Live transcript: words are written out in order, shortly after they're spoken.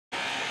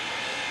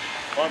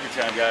Laundry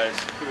time, guys.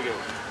 Here we go.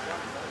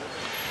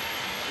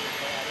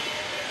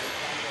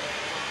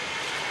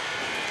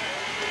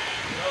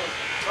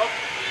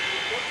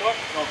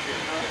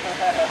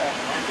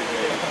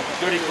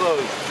 Dirty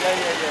clothes. Yeah.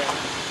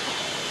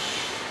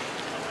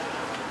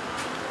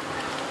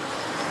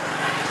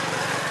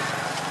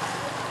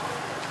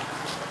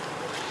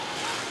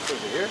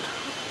 Over here.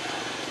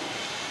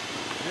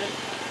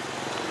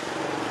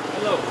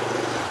 Hello.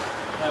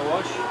 Can I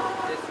wash?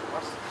 Yes,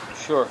 wash.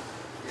 Sure.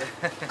 Yeah.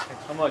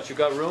 How much? You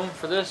got room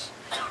for this?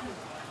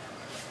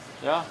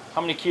 Yeah?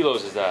 How many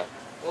kilos is that?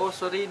 Oh,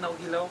 sorry, no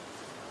kilo.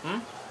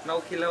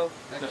 No kilo.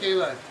 A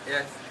kilo.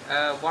 Yes.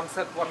 One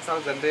set,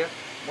 1,000 there.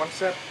 One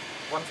set,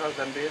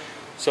 1,000 there.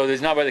 So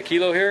there's not by the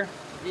kilo here?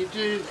 You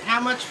do how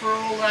much for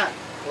all that?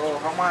 Oh,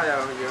 how much?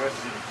 Yes.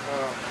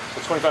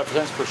 So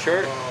 25% per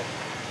shirt? Oh,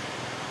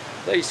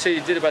 I thought you said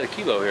you did it by the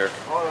kilo here.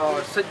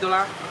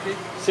 $6. Okay.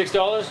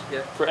 $6?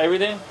 Yeah. For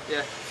everything?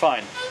 Yeah.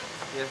 Fine.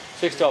 Yeah.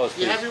 $6, you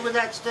please. happy with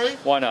that, Steve?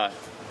 Why not?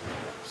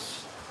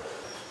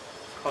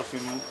 Cost me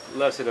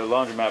less at a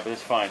laundromat, but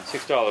it's fine.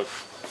 $6.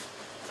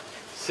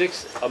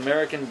 6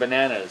 American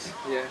bananas.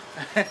 Yeah.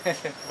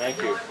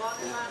 Thank you.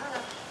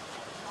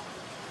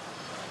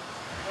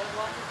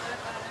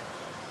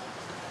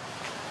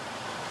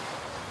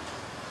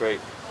 Great.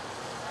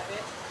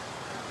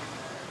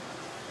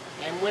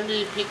 And when do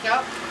you pick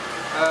up?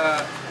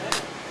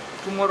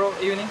 Tomorrow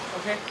evening.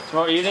 Okay.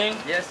 Tomorrow evening?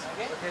 Yes.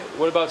 Okay.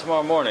 What about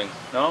tomorrow morning?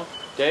 No?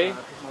 Day?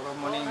 Tomorrow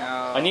morning.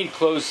 I need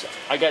clothes.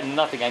 I got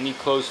nothing. I need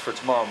clothes for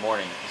tomorrow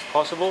morning. Is it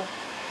possible?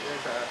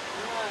 Yes,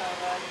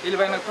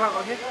 11 o'clock.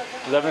 Okay.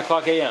 11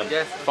 o'clock a.m.?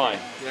 Yes. Fine.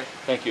 Yes.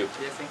 Thank you.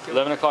 Yes, thank you.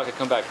 11 o'clock I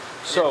come back.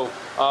 So,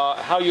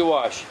 how you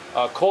wash?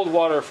 Cold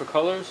water for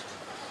colors?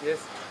 Yes.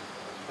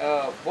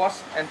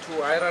 Wash and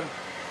to iron.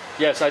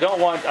 Yes, I don't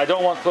want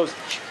clothes.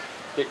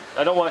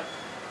 I don't want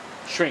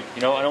shrink.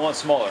 You know, I don't want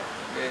smaller.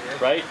 Yeah.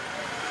 Right?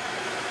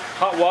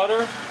 Hot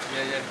water?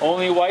 Yeah.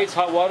 Only whites,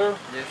 hot water?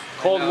 Yes.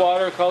 Cold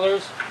water,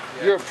 colors?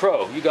 Yeah. You're a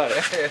pro. You got it.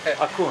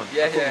 Akun.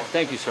 Yeah. Akun.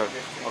 Thank you, sir.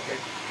 Yes, Okay.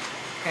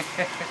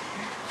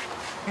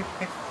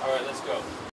 All right, let's go.